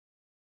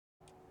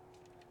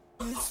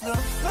It's the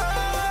final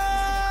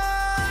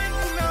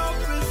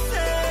percent.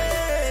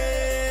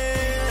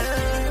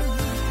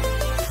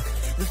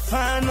 The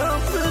final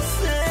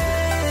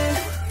percent.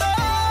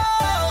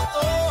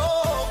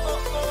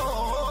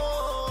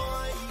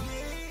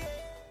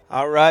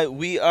 All right,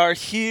 we are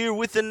here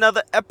with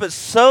another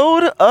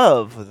episode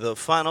of the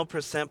Final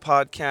Percent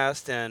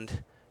Podcast,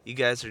 and you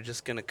guys are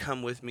just going to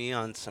come with me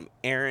on some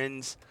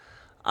errands.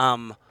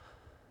 In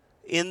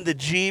the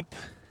Jeep,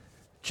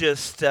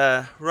 just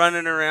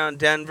running around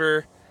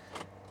Denver.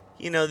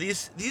 You know,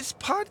 these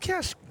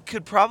podcasts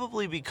could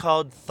probably be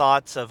called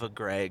Thoughts of a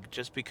Greg,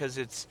 just because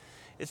it's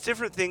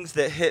different things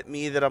that hit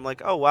me that I'm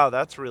like, oh, wow,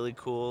 that's really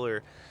cool,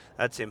 or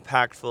that's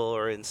impactful,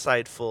 or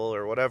insightful,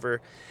 or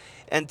whatever.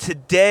 And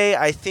today,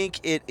 I think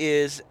it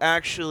is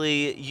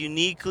actually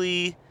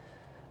uniquely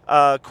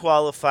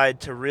qualified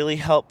to really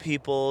help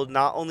people,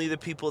 not only the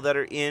people that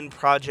are in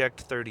Project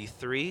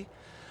 33,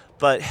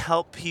 but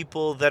help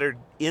people that are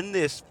in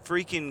this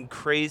freaking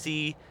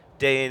crazy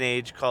day and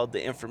age called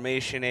the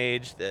information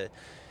age, the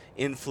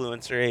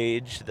influencer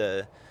age,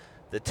 the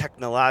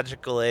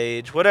technological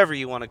age, whatever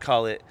you want to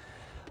call it.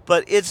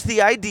 But it's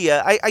the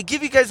idea. I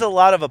give you guys a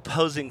lot of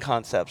opposing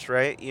concepts,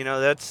 right? You know,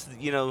 that's,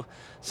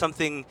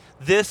 something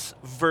this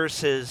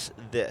versus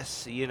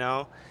this,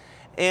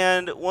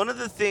 And one of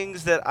the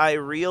things that I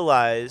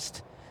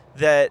realized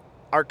that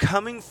are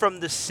coming from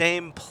the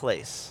same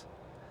place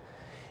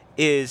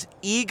is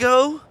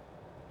ego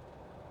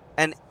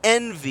and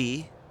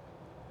envy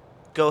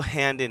go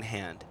hand in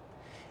hand.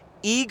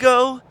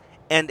 Ego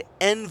and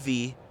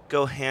envy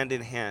go hand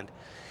in hand.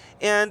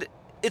 And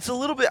it's a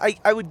little bit,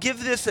 I would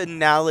give this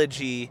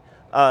analogy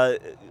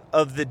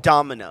of the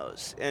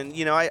dominoes. And,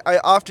 I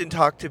often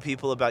talk to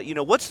people about,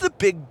 what's the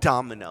big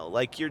domino?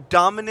 Like your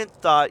dominant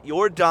thought,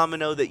 your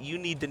domino that you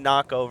need to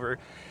knock over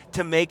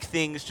to make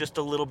things just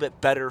a little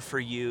bit better for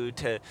you,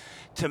 to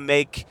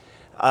make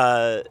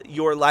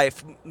your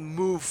life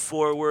move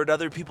forward.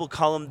 Other people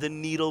call them the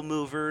needle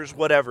movers,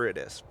 whatever it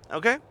is.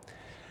 Okay?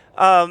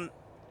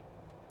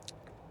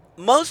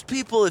 Most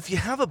people, if you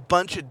have a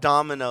bunch of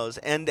dominoes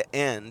end to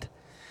end,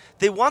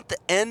 they want the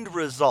end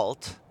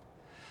result.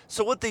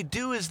 So what they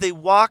do is they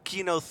walk,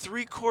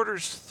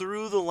 3/4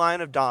 through the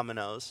line of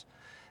dominoes,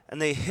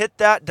 and they hit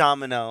that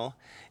domino,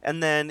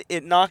 and then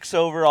it knocks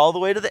over all the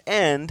way to the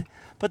end.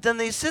 But then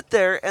they sit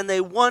there and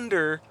they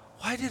wonder,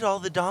 why did all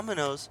the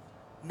dominoes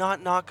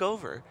not knock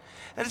over?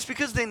 And it's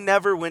because they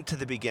never went to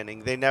the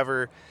beginning. They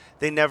never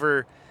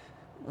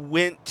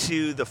went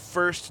to the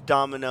first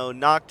domino,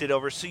 knocked it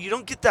over. So you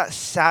don't get that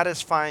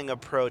satisfying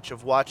approach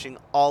of watching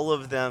all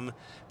of them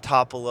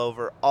topple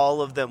over,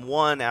 all of them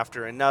one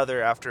after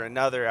another, after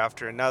another,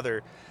 after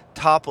another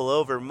topple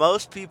over.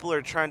 Most people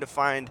are trying to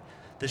find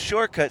the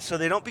shortcut so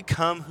they don't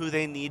become who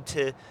they need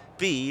to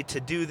be to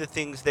do the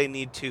things they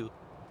need to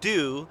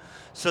do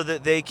so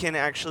that they can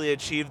actually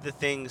achieve the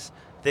things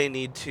they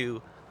need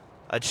to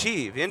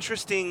achieve.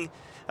 Interesting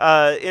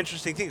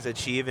things.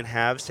 Achieve and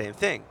have, same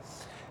thing.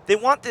 They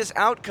want this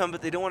outcome,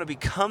 but they don't want to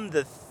become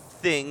the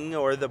thing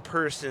or the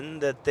person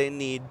that they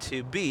need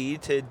to be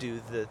to do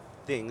the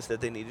things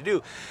that they need to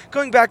do.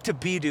 Going back to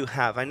be, do,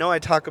 have. I know I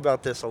talk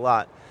about this a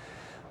lot.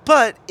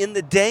 But in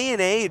the day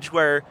and age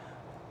where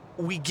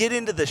we get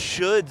into the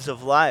shoulds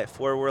of life,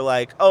 where we're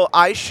like, oh,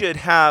 I should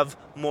have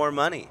more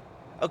money.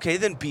 Okay,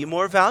 then be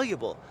more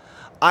valuable.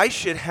 I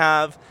should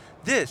have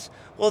this.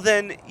 Well,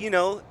 then,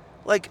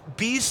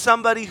 be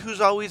somebody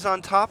who's always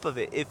on top of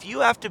it. If you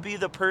have to be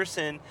the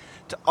person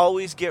to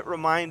always get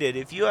reminded,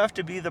 if you have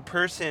to be the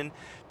person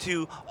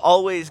to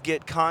always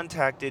get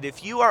contacted,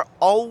 if you are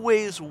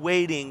always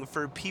waiting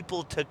for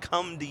people to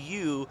come to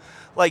you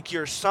like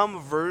you're some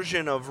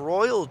version of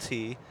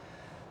royalty,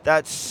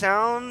 that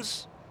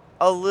sounds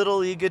a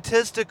little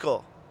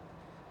egotistical.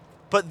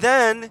 But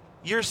then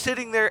you're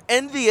sitting there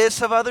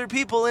envious of other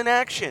people in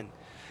action.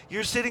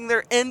 You're sitting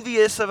there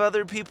envious of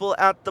other people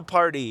at the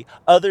party,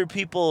 other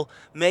people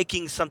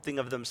making something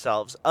of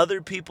themselves,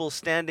 other people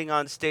standing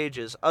on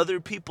stages, other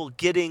people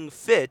getting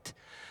fit,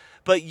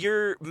 but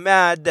you're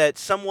mad that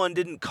someone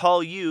didn't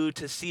call you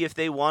to see if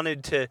they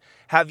wanted to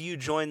have you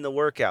join the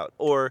workout.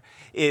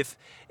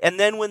 And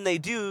then when they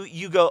do,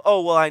 you go,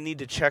 oh, well, I need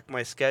to check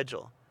my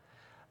schedule.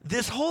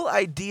 This whole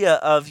idea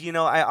of,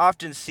 I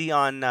often see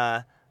on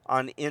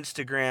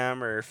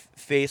Instagram or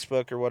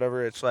Facebook or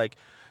whatever, it's like,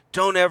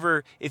 don't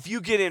ever, if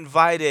you get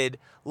invited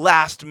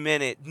last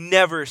minute,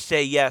 never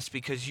say yes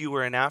because you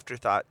were an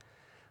afterthought.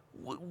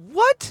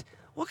 What?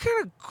 What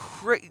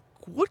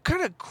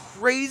kind of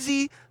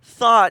crazy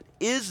thought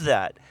is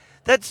that?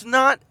 That's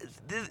not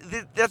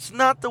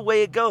the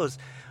way it goes.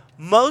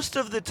 Most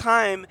of the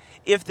time,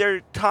 if they're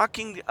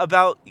talking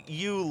about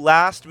you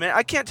last minute,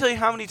 I can't tell you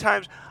how many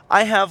times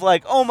I have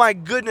oh my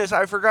goodness,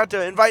 I forgot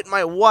to invite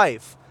my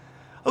wife.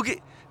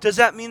 Okay, does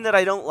that mean that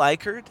I don't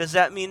like her? Does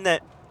that mean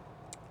that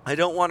I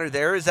don't want her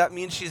there? Does that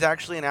mean she's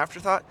actually an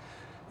afterthought?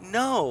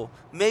 No.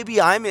 Maybe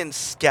I'm in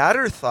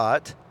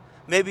scatterthought.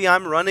 Maybe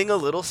I'm running a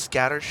little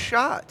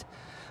scattershot.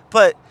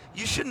 But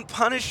you shouldn't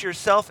punish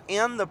yourself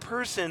and the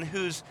person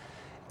who's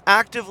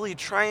actively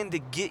trying to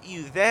get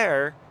you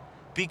there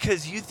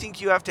because you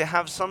think you have to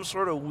have some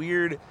sort of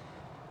weird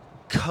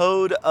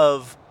code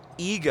of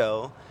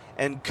ego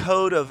and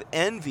code of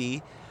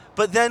envy.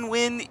 But then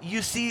when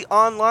you see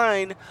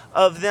online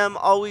of them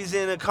always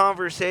in a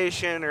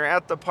conversation or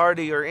at the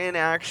party or in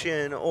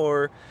action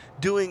or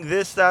doing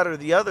this, that, or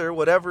the other,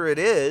 whatever it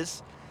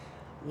is,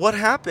 what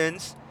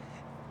happens?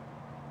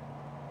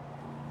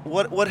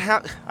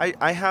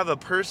 I have a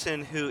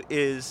person who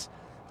is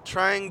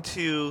trying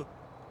to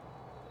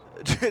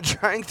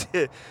trying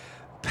to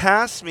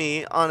pass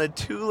me on a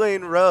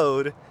 2-lane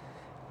road,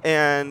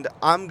 and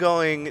I'm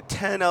going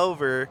 10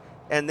 over,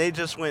 and they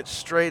just went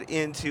straight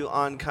into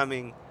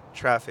oncoming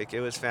traffic.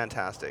 It was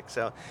fantastic.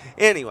 So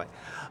anyway,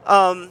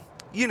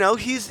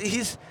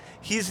 he's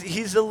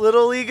a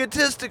little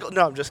egotistical.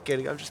 No, I'm just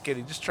kidding.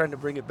 Just trying to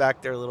bring it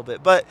back there a little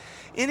bit. But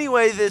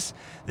anyway, this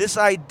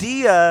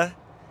idea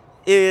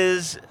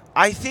is,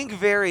 I think,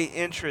 very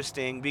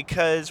interesting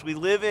because we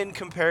live in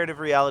comparative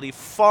reality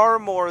far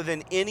more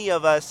than any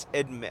of us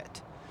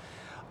admit.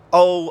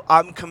 Oh,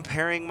 I'm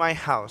comparing my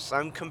house.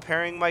 I'm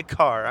comparing my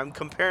car. I'm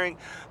comparing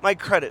my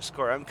credit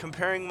score. I'm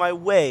comparing my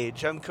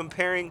wage. I'm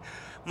comparing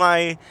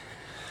my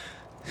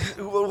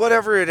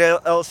whatever it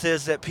else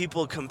is that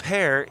people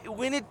compare,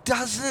 when it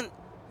doesn't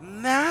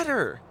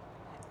matter.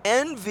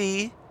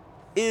 Envy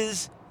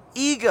is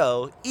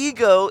ego.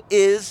 Ego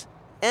is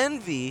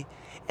envy.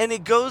 And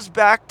it goes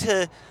back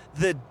to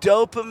the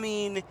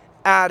dopamine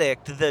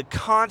addict, the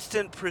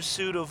constant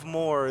pursuit of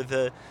more,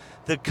 the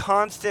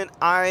constant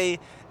I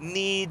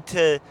need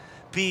to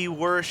be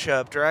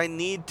worshipped or I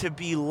need to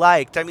be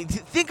liked. I mean,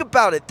 think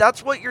about it.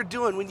 That's what you're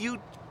doing when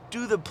you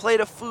do the plate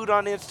of food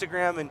on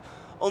Instagram and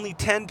only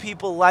 10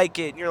 people like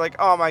it and you're like,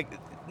 oh my,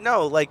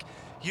 no, like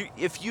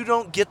if you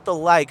don't get the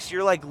likes,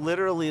 you're like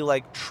literally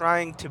like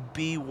trying to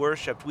be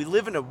worshipped. We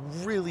live in a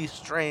really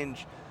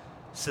strange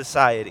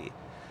society.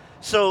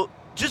 So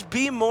just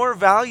be more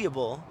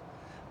valuable,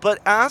 but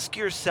ask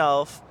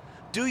yourself,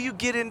 do you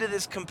get into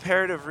this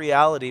comparative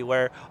reality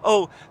where,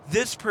 oh,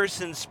 this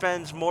person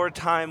spends more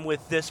time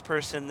with this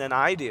person than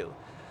I do?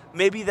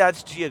 Maybe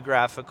that's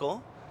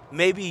geographical.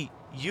 Maybe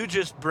you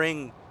just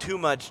bring too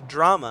much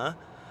drama.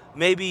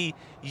 Maybe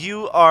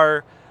you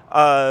are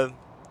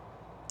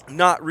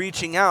not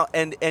reaching out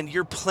and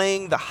you're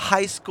playing the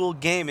high school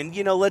game. And,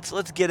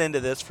 let's get into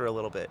this for a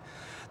little bit.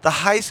 The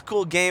high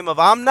school game of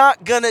I'm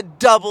not going to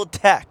double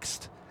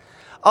text.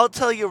 I'll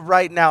tell you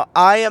right now,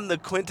 I am the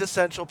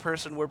quintessential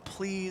person where,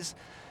 please,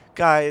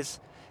 guys,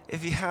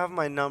 if you have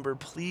my number,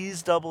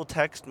 please double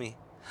text me.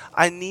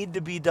 I need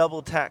to be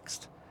double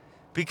text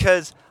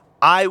because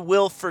I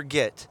will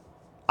forget.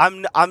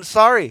 I'm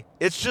sorry.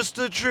 It's just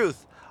the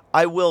truth.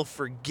 I will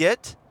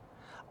forget.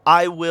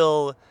 I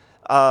will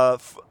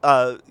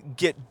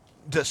get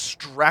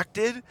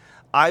distracted.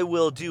 I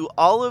will do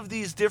all of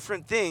these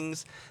different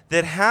things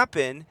that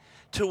happen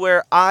to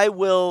where I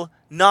will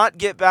not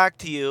get back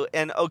to you.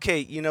 And okay,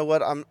 you know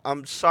what?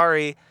 I'm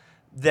sorry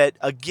that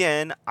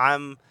again,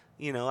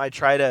 I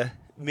try to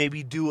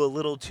maybe do a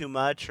little too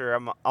much, or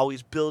I'm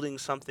always building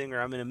something,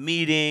 or I'm in a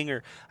meeting,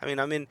 or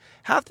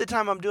half the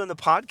time I'm doing the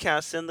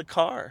podcast in the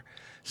car.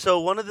 So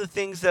one of the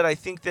things that I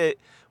think that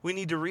we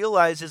need to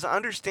realize is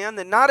understand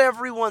that not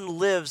everyone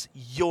lives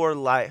your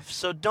life.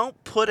 So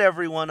don't put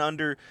everyone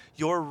under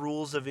your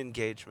rules of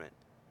engagement.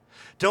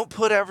 Don't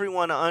put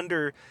everyone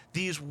under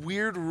these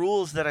weird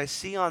rules that I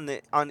see on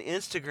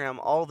Instagram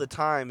all the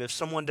time. If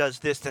someone does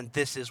this, then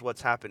this is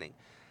what's happening.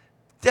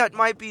 That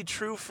might be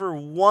true for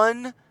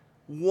one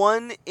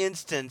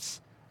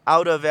instance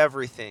out of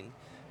everything.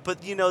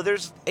 But,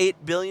 there's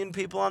 8 billion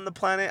people on the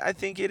planet, I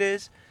think it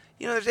is.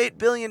 There's 8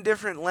 billion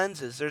different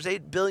lenses. There's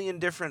 8 billion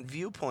different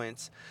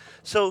viewpoints.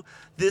 So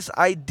this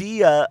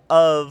idea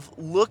of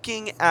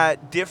looking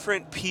at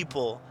different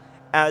people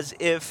as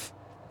if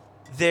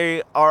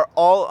they are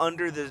all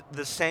under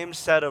the same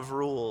set of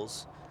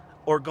rules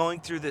or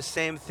going through the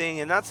same thing.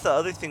 And that's the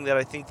other thing that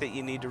I think that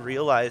you need to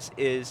realize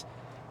is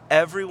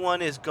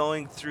everyone is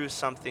going through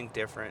something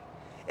different.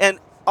 And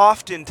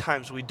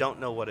oftentimes we don't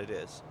know what it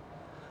is.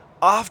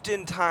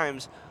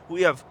 Oftentimes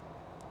we have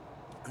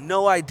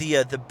no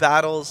idea the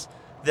battles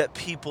that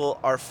people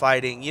are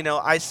fighting.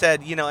 I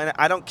said, and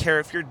I don't care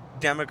if you're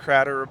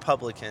Democrat or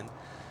Republican,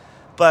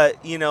 but,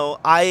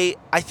 I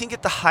think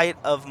at the height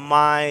of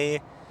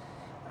my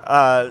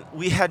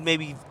we had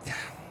maybe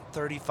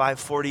 35,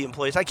 40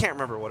 employees. I can't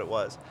remember what it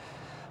was.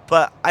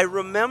 But I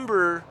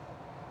remember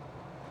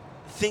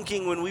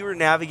thinking when we were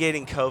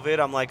navigating COVID,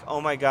 I'm like,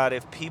 oh my God,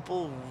 if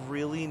people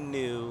really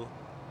knew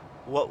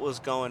what was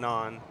going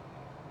on,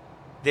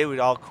 they would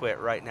all quit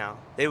right now.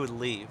 They would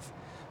leave.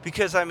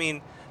 Because,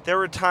 there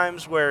were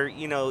times where,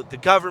 the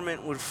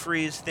government would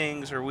freeze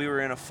things, or we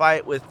were in a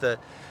fight with the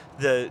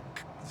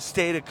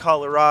state of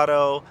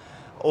Colorado,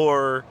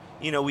 or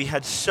we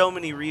had so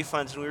many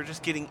refunds and we were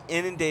just getting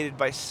inundated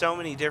by so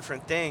many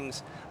different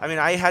things.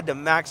 I had to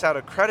max out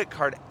a credit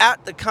card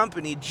at the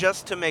company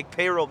just to make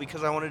payroll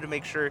because I wanted to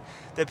make sure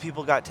that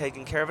people got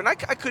taken care of. And I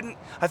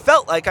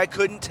felt like I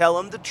couldn't tell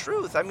them the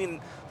truth.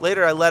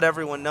 Later I let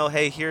everyone know,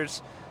 hey,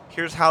 here's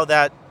how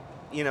that,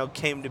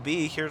 came to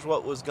be. Here's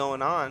what was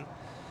going on.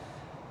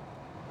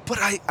 But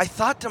I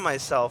thought to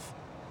myself,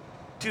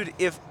 dude,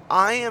 if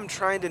I am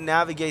trying to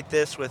navigate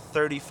this with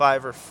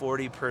 35 or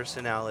 40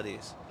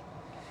 personalities,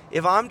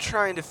 if I'm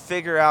trying to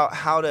figure out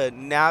how to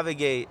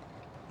navigate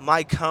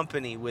my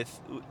company with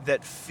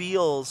that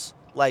feels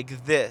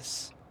like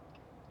this,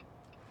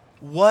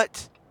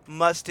 what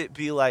must it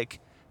be like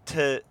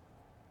to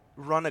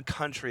run a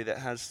country that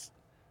has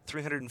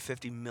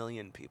 350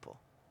 million people?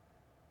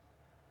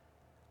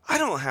 I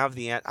don't have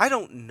the answer. I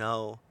don't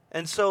know.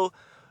 And so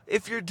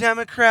if you're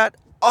Democrat,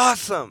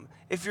 awesome.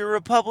 If you're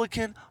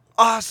Republican,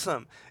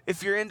 awesome.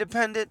 If you're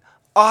independent,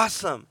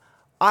 awesome.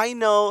 I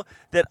know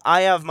that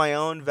I have my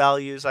own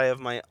values, I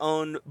have my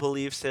own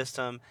belief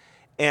system,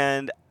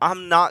 and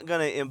I'm not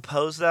going to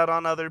impose that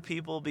on other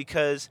people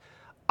because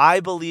I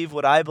believe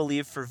what I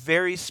believe for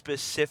very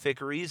specific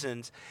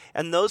reasons,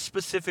 and those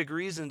specific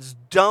reasons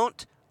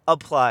don't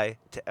apply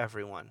to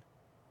everyone.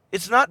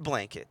 It's not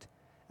blanket.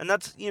 And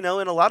that's, in a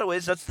lot of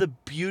ways, that's the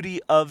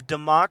beauty of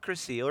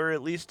democracy, or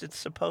at least it's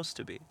supposed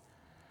to be.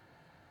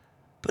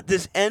 But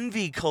this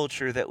envy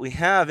culture that we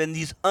have and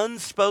these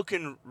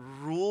unspoken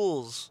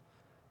rules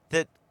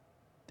that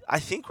I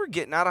think we're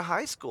getting out of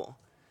high school.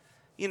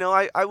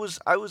 I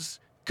was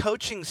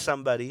coaching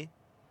somebody.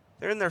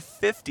 They're in their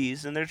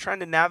 50s and they're trying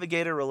to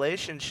navigate a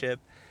relationship,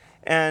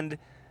 and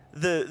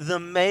the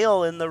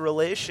male in the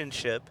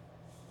relationship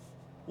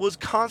was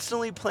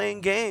constantly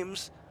playing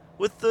games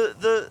with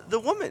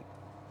the woman.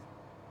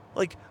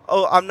 Like,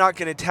 oh, I'm not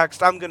going to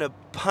text. I'm going to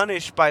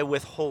punish by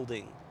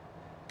withholding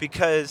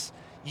because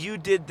you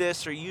did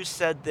this or you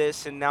said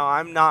this, and now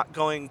I'm not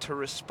going to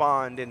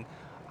respond, and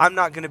I'm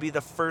not going to be the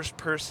first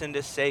person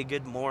to say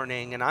good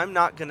morning, and I'm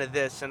not going to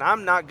this, and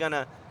I'm not going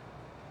to...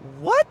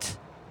 What?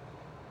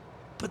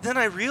 But then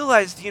I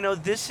realized,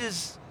 this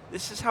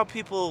is how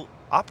people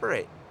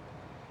operate.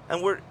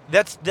 And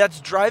that's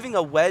driving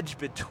a wedge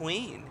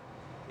between.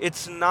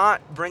 It's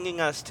not bringing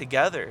us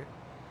together.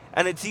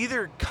 And it's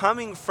either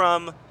coming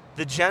from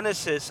the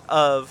genesis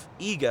of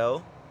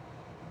ego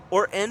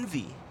or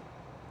envy.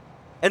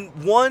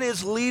 And one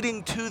is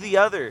leading to the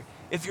other.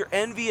 If you're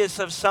envious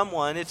of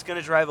someone, it's going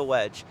to drive a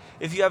wedge.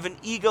 If you have an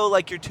ego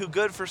like you're too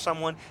good for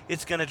someone,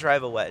 it's going to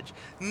drive a wedge.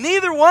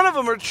 Neither one of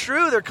them are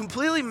true. They're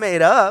completely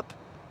made up.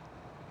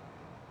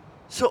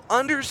 So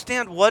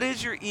understand, what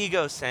is your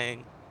ego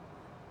saying?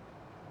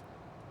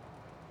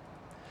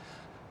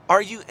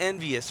 Are you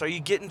envious? Are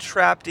you getting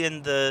trapped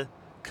in the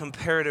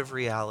comparative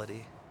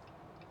reality?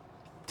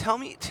 Tell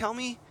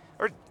me,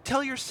 or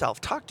tell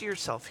yourself. Talk to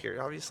yourself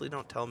here. Obviously,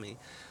 don't tell me.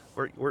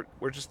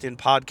 We're just in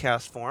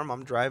podcast form.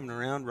 I'm driving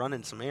around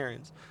running some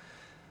errands.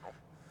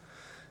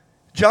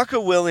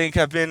 Jocko Willink,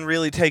 I've been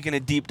really taking a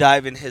deep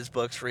dive in his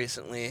books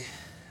recently,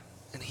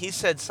 and he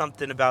said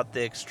something about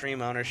the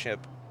extreme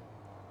ownership.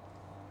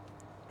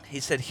 He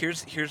said,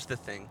 here's the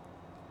thing.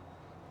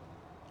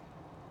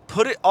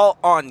 Put it all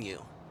on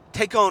you.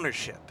 Take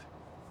ownership.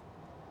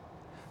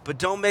 But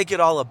don't make it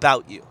all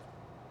about you.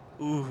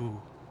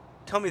 Ooh.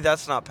 Tell me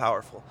that's not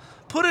powerful.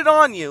 Put it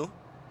on you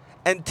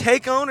and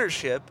take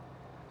ownership,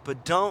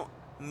 but don't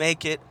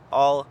make it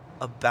all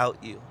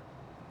about you.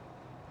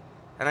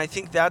 And I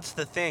think that's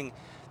the thing.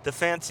 The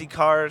fancy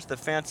cars, the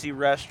fancy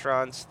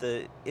restaurants,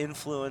 the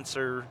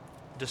influencer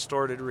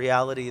distorted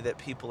reality that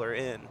people are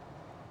in.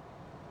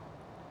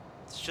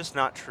 It's just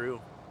not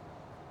true.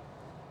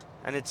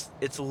 And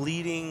it's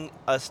leading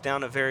us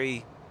down a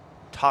very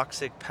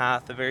toxic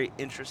path, a very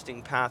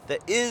interesting path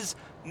that is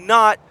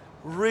not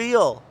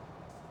real.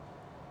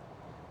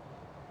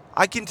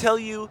 I can tell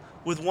you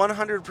with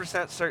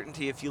 100%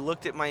 certainty, if you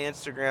looked at my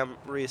Instagram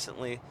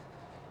recently,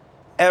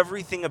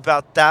 everything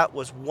about that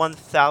was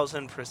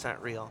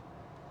 1,000% real.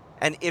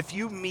 And if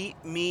you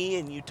meet me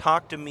and you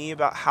talk to me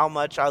about how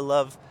much I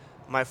love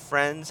my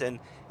friends and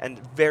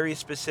very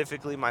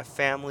specifically my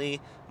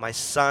family, my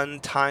son,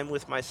 time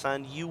with my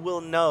son, you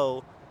will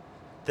know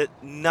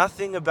that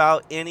nothing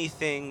about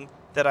anything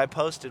that I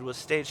posted was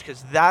staged,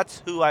 because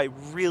that's who I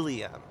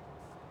really am.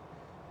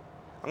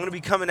 I'm going to be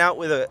coming out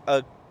with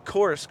a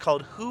course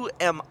called Who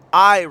Am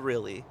I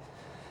Really?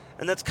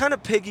 And that's kind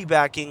of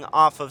piggybacking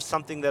off of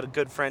something that a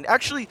good friend,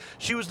 actually,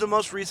 she was the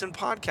most recent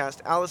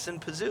podcast, Allison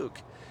Pazook.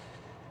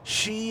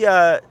 She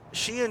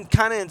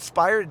kind of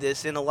inspired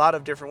this in a lot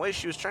of different ways.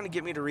 She was trying to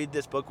get me to read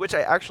this book, which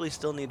I actually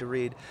still need to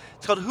read.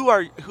 It's called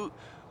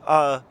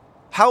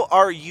How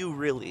Are You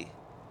Really?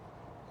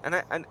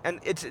 And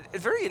it's a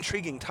very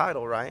intriguing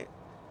title, right?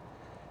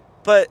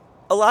 But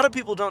a lot of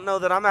people don't know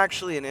that I'm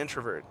actually an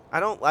introvert. I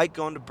don't like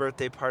going to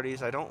birthday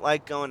parties. I don't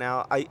like going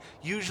out. I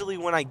usually,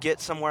 when I get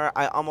somewhere,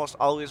 I almost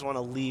always want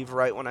to leave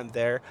right when I'm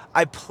there.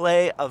 I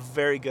play a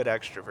very good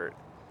extrovert.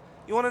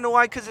 You want to know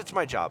why? Because it's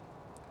my job.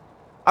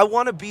 I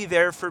want to be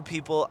there for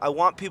people. I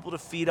want people to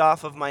feed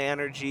off of my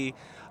energy.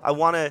 I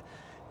want to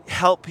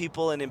help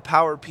people and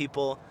empower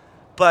people.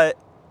 But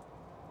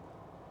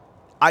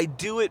I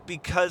do it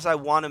because I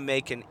want to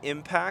make an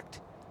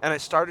impact. And I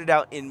started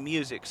out in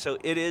music, so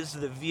it is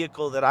the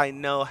vehicle that I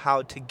know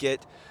how to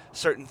get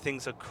certain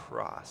things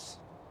across.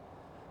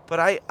 But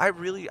I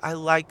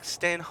like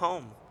staying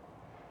home.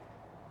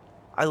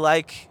 I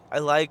like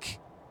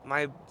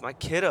my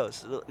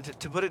kiddos.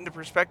 To put it into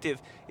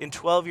perspective, in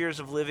 12 years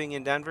of living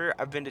in Denver,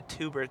 I've been to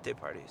 2 birthday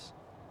parties.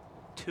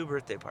 2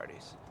 birthday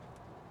parties.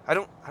 I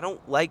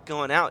don't like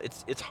going out.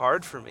 It's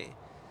hard for me.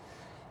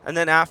 And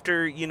then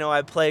after,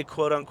 I play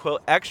quote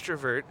unquote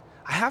extrovert,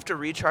 I have to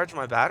recharge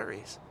my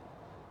batteries.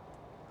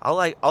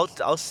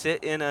 I'll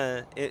sit in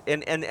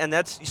and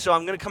that's so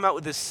I'm going to come out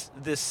with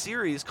this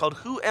series called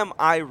Who Am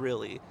I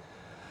Really?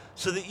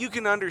 So that you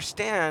can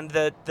understand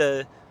that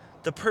the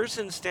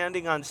person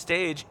standing on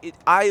stage,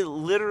 I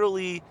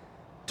literally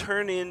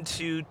turn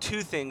into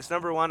two things.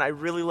 Number one, I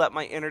really let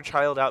my inner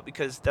child out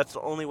because that's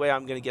the only way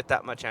I'm going to get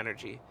that much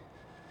energy.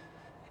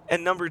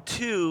 And number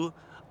two,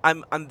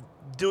 I'm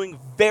doing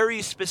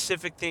very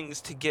specific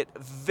things to get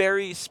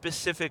very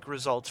specific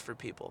results for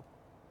people.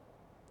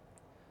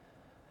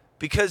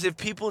 Because if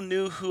people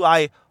knew who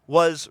I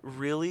was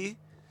really,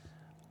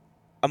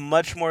 I'm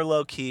much more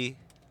low key.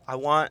 I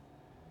want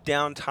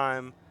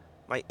downtime.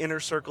 My inner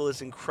circle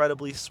is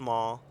incredibly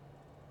small.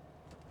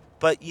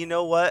 But you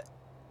know what?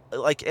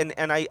 Like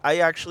and I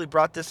actually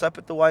brought this up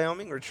at the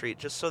Wyoming retreat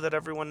just so that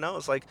everyone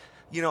knows. Like,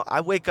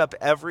 I wake up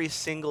every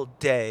single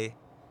day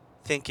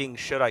thinking,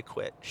 should I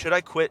quit? Should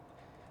I quit?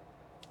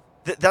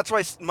 That's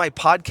why my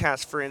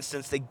podcasts, for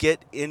instance, they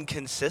get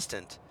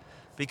inconsistent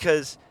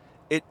because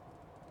it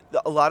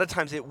a lot of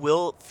times it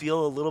will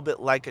feel a little bit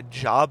like a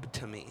job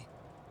to me.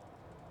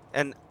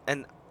 And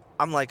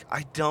I'm like,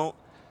 I don't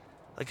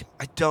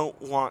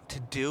want to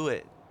do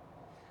it.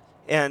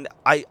 And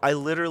I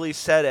literally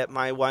said at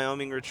my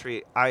Wyoming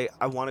retreat, I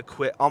want to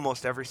quit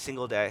almost every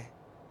single day.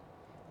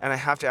 And I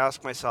have to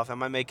ask myself,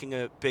 am I making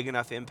a big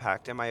enough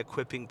impact? Am I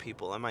equipping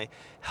people? Am I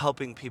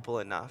helping people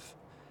enough?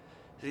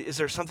 Is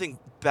there something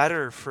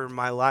better for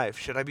my life?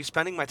 Should I be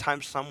spending my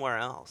time somewhere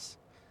else?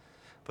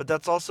 But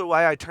that's also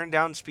why I turn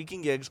down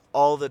speaking gigs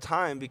all the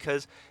time,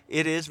 because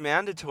it is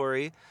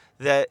mandatory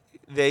that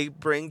they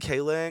bring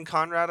Kayla and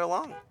Conrad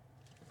along.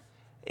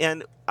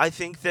 And I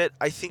think that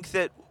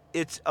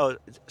it's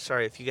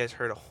sorry if you guys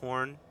heard a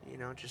horn,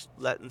 just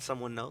letting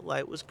someone know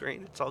light was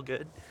green. It's all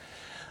good.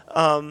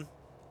 Um,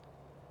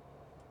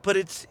 but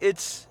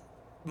it's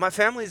my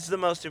family is the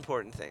most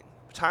important thing.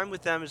 Time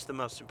with them is the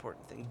most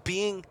important thing.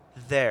 Being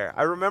there.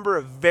 I remember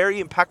a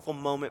very impactful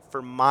moment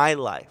for my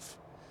life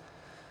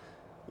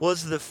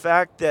was the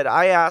fact that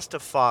I asked a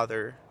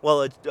father,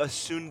 well, a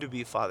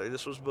soon-to-be father.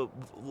 This was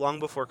long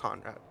before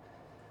Conrad.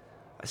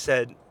 I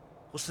said,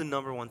 "What's the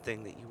number one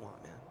thing that you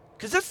want, man?"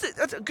 Because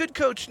that's a good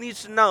coach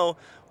needs to know,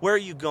 where are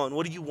you going?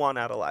 What do you want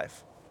out of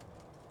life?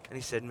 And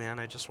he said, "Man,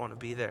 I just want to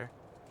be there."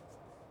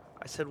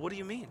 I said, "What do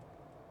you mean?"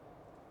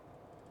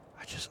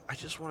 I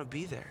just want to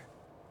be there.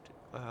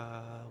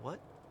 What?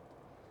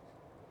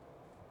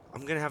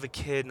 I'm gonna have a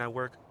kid and I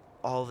work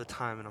all the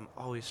time and I'm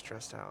always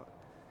stressed out.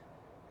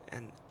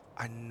 And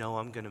I know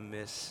I'm gonna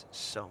miss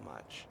so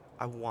much.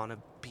 I want to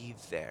be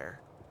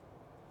there.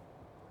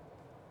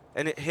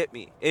 And it hit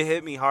me. It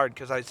hit me hard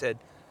because I said,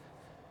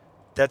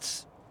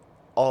 that's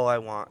all I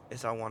want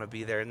is I want to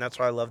be there. And that's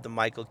why I love the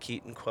Michael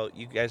Keaton quote.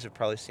 You guys have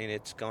probably seen it.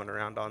 It's going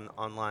around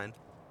online.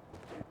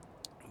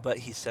 But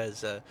he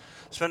says,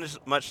 spend as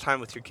much time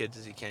with your kids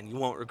as you can. You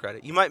won't regret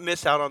it. You might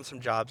miss out on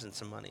some jobs and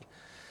some money.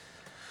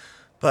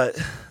 But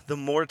the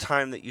more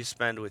time that you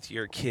spend with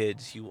your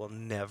kids, you will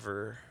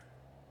never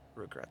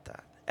regret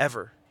that.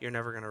 Ever. You're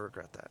never going to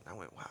regret that. And I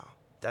went, wow.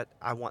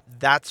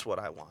 That's what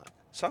I want.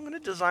 So I'm going to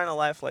design a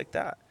life like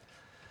that.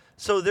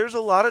 So there's a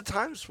lot of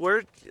times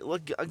where,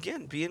 look,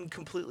 again, being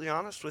completely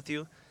honest with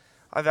you,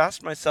 I've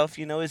asked myself,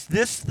 is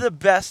this the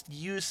best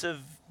use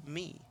of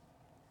me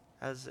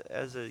as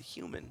a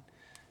human?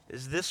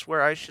 Is this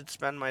where I should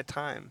spend my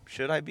time?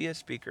 Should I be a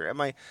speaker?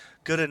 Am I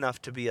good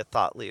enough to be a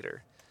thought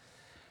leader?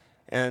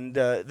 And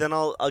then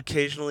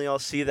I'll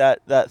see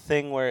that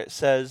thing where it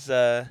says,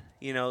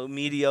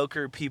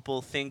 mediocre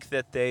people think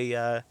that they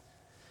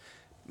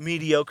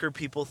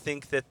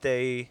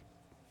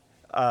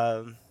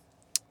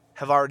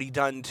have already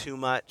done too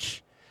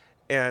much,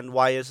 and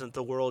why isn't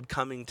the world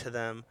coming to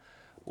them?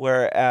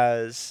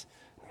 Whereas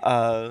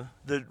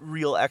the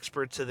real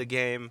experts of the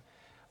game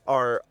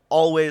are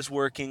always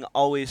working,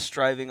 always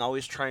striving,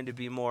 always trying to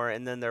be more,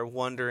 and then they're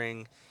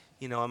wondering,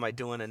 am I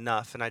doing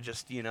enough? And I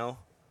just,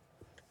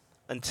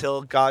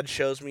 until God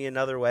shows me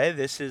another way,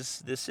 this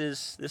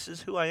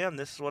is who I am.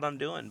 This is what I'm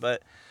doing.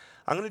 But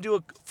I'm going to do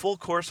a full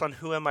course on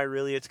Who Am I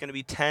Really. It's going to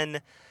be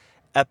 10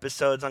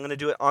 episodes. I'm going to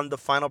do it on the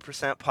Final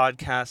Percent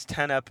podcast,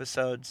 10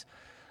 episodes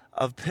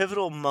of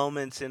pivotal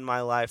moments in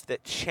my life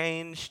that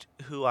changed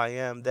who I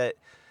am, that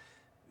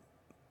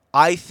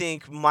I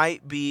think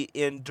might be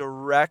in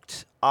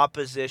direct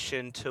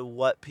opposition to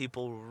what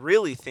people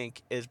really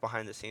think is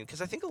behind the scene.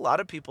 Because I think a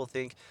lot of people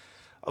think,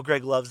 oh,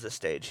 Greg loves the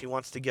stage. He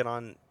wants to get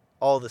on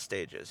all the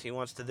stages. He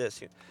wants to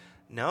this.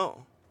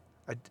 No,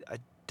 I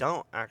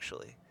don't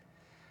actually.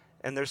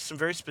 And there's some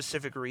very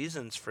specific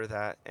reasons for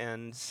that,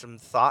 and some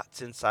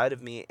thoughts inside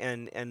of me,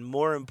 and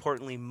more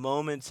importantly,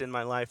 moments in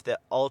my life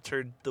that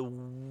altered the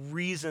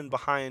reason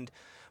behind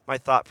my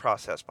thought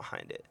process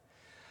behind it.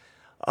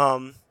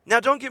 Now,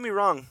 don't get me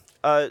wrong.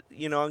 I'm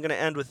going to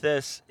end with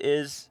this.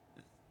 Is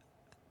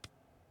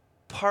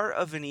part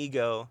of an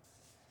ego,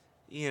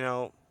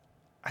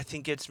 I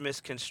think it's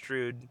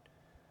misconstrued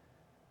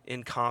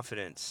in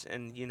confidence,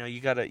 and you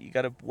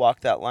gotta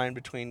walk that line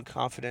between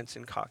confidence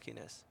and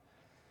cockiness.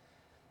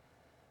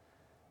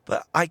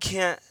 But I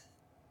can't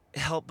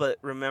help but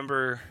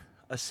remember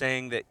a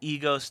saying that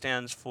ego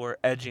stands for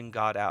edging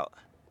God out.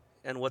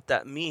 And what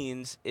that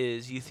means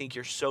is you think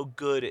you're so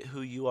good at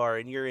who you are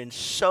and you're in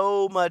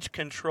so much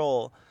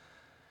control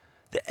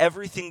that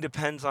everything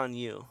depends on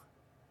you.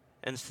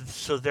 And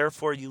so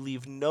therefore you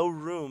leave no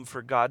room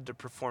for God to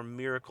perform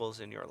miracles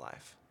in your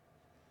life.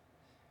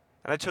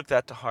 And I took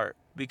that to heart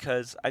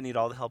because I need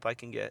all the help I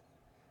can get.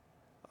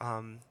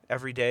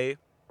 Every day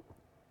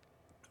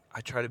I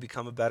try to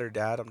become a better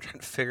dad. I'm trying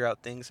to figure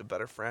out things, a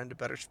better friend, a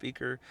better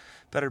speaker,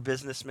 better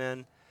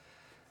businessman.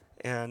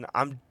 And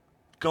I'm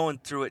going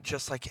through it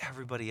just like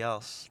everybody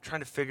else,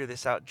 trying to figure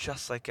this out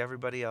just like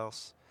everybody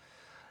else.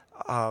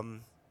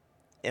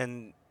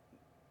 And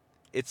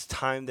it's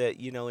time that,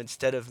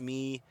 instead of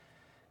me,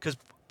 because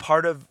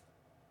part of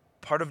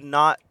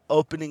not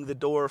opening the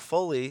door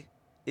fully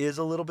is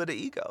a little bit of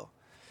ego.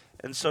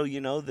 And so,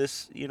 I'm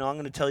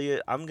going to tell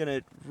you, I'm going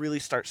to really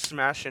start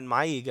smashing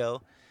my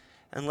ego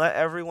and let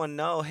everyone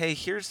know, hey,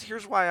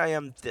 here's why I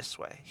am this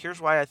way. Here's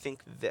why I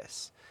think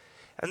this.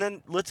 And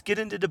then let's get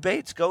into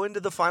debates. Go into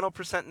the Final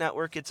Percent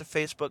Network. It's a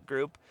Facebook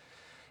group.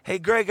 Hey,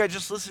 Greg, I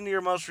just listened to your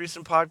most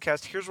recent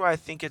podcast. Here's why I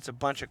think it's a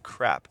bunch of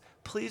crap.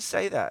 Please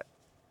say that.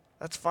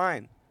 That's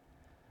fine.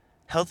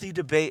 Healthy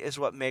debate is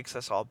what makes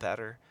us all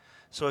better.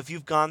 So if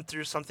you've gone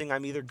through something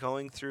I'm either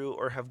going through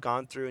or have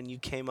gone through and you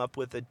came up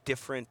with a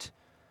different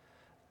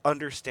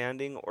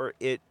understanding or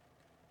it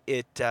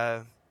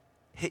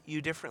hit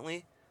you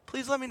differently,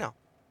 please let me know.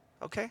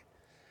 Okay?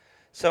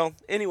 So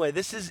anyway,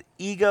 this is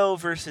ego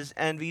versus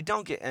envy.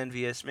 Don't get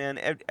envious, man.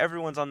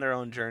 Everyone's on their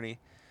own journey.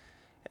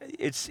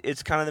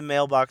 It's kind of the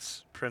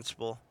mailbox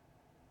principle.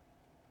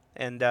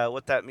 And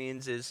what that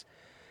means is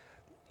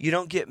you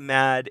don't get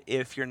mad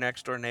if your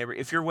next door neighbor,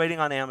 if you're waiting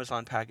on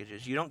Amazon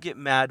packages, you don't get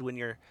mad when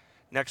your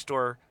next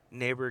door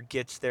neighbor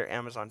gets their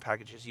Amazon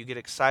packages. You get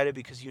excited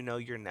because you know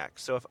you're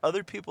next. So if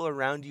other people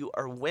around you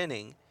are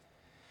winning,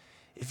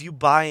 if you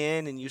buy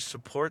in and you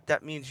support,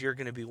 that means you're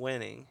going to be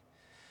winning.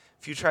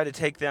 If you try to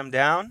take them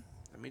down,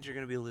 that means you're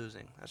going to be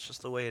losing. That's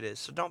just the way it is.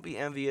 So don't be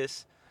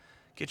envious.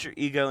 Get your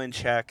ego in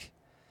check,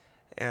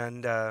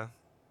 and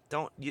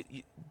don't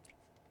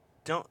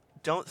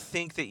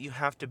think that you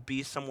have to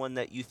be someone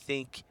that you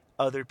think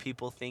other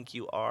people think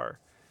you are.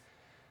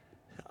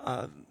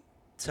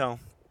 So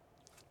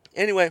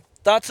anyway,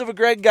 thoughts of a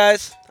Greg,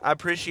 guys. I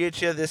appreciate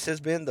you. This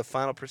has been the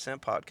Final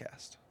Percent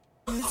Podcast.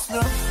 It's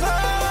the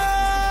fire.